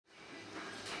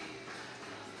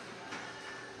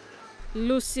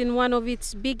Losing one of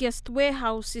its biggest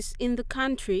warehouses in the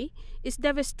country is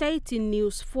devastating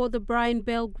news for the Brian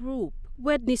Bell Group.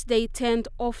 Wednesday, 10th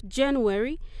of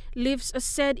January, leaves a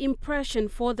sad impression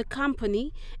for the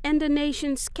company and the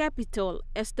nation's capital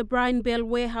as the Brian Bell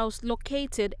warehouse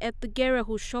located at the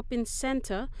Gerahu shopping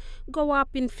center go up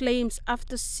in flames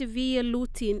after severe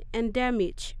looting and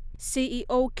damage.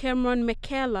 CEO Cameron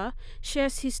Mackellar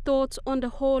shares his thoughts on the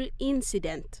whole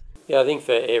incident. Yeah, I think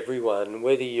for everyone,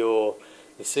 whether you're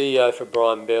the CEO for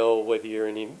Brian Bell, whether you're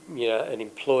an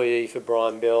employee for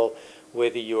Brian Bell,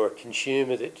 whether you're a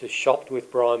consumer that just shopped with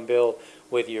Brian Bell,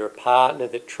 whether you're a partner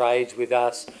that trades with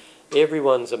us,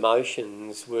 everyone's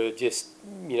emotions were just,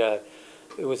 it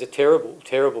was a terrible,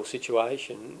 terrible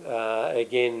situation.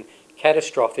 Again,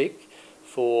 catastrophic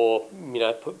for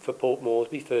Port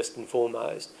Moresby first and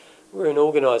foremost. We're an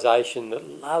organisation that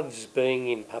loves being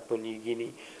in Papua New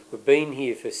Guinea. We've been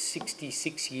here for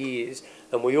 66 years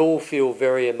and we all feel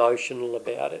very emotional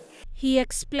about it. He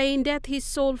explained that his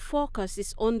sole focus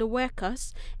is on the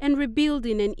workers and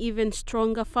rebuilding an even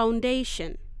stronger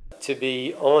foundation. To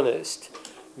be honest,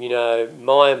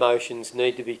 my emotions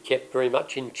need to be kept very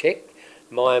much in check.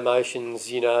 My emotions,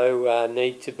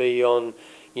 need to be on,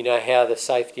 how the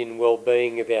safety and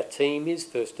well-being of our team is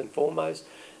first and foremost.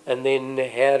 And then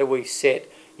how do we set,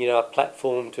 a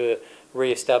platform to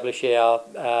re-establish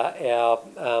our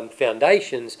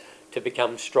foundations to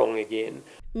become strong again.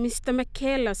 Mr.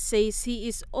 Mackellar says he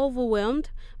is overwhelmed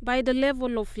by the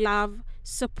level of love,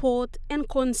 support and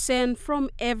concern from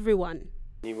everyone.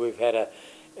 We've had an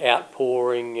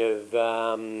outpouring of,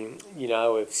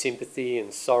 of sympathy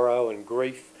and sorrow and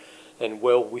grief and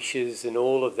well wishes and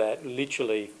all of that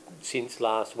literally since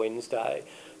last Wednesday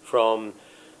from,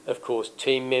 of course,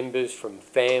 team members, from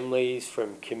families,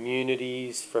 from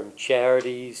communities, from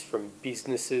charities, from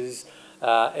businesses,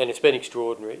 and it's been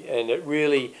extraordinary. And it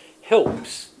really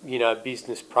helps,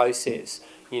 business process,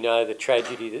 the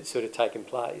tragedy that's sort of taken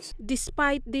place.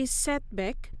 Despite this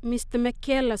setback, Mr.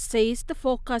 Mackellar says the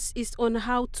focus is on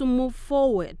how to move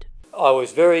forward. I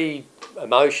was very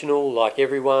emotional, like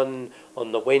everyone,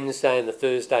 on the Wednesday and the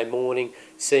Thursday morning,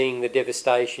 seeing the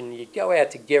devastation. You go out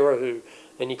to Gerahu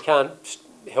and you can't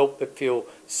help but feel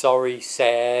sorry,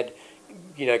 sad,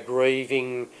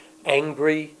 grieving,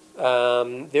 angry.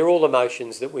 They're all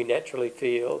emotions that we naturally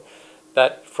feel.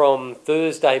 But from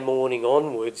Thursday morning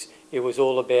onwards, it was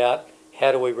all about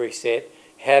how do we reset,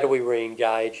 how do we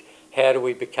re-engage, how do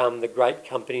we become the great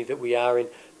company that we are in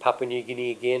Papua New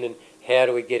Guinea again, and how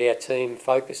do we get our team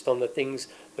focused on the things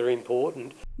that are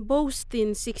important.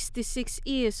 Boasting 66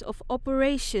 years of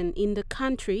operation in the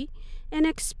country and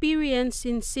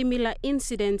experiencing similar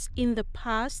incidents in the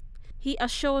past, he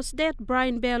assures that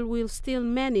Brian Bell will still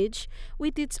manage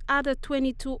with its other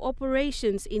 22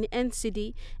 operations in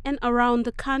NCD and around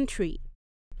the country.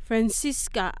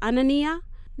 Francisca Anania,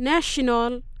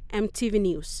 National EMTV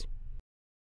News.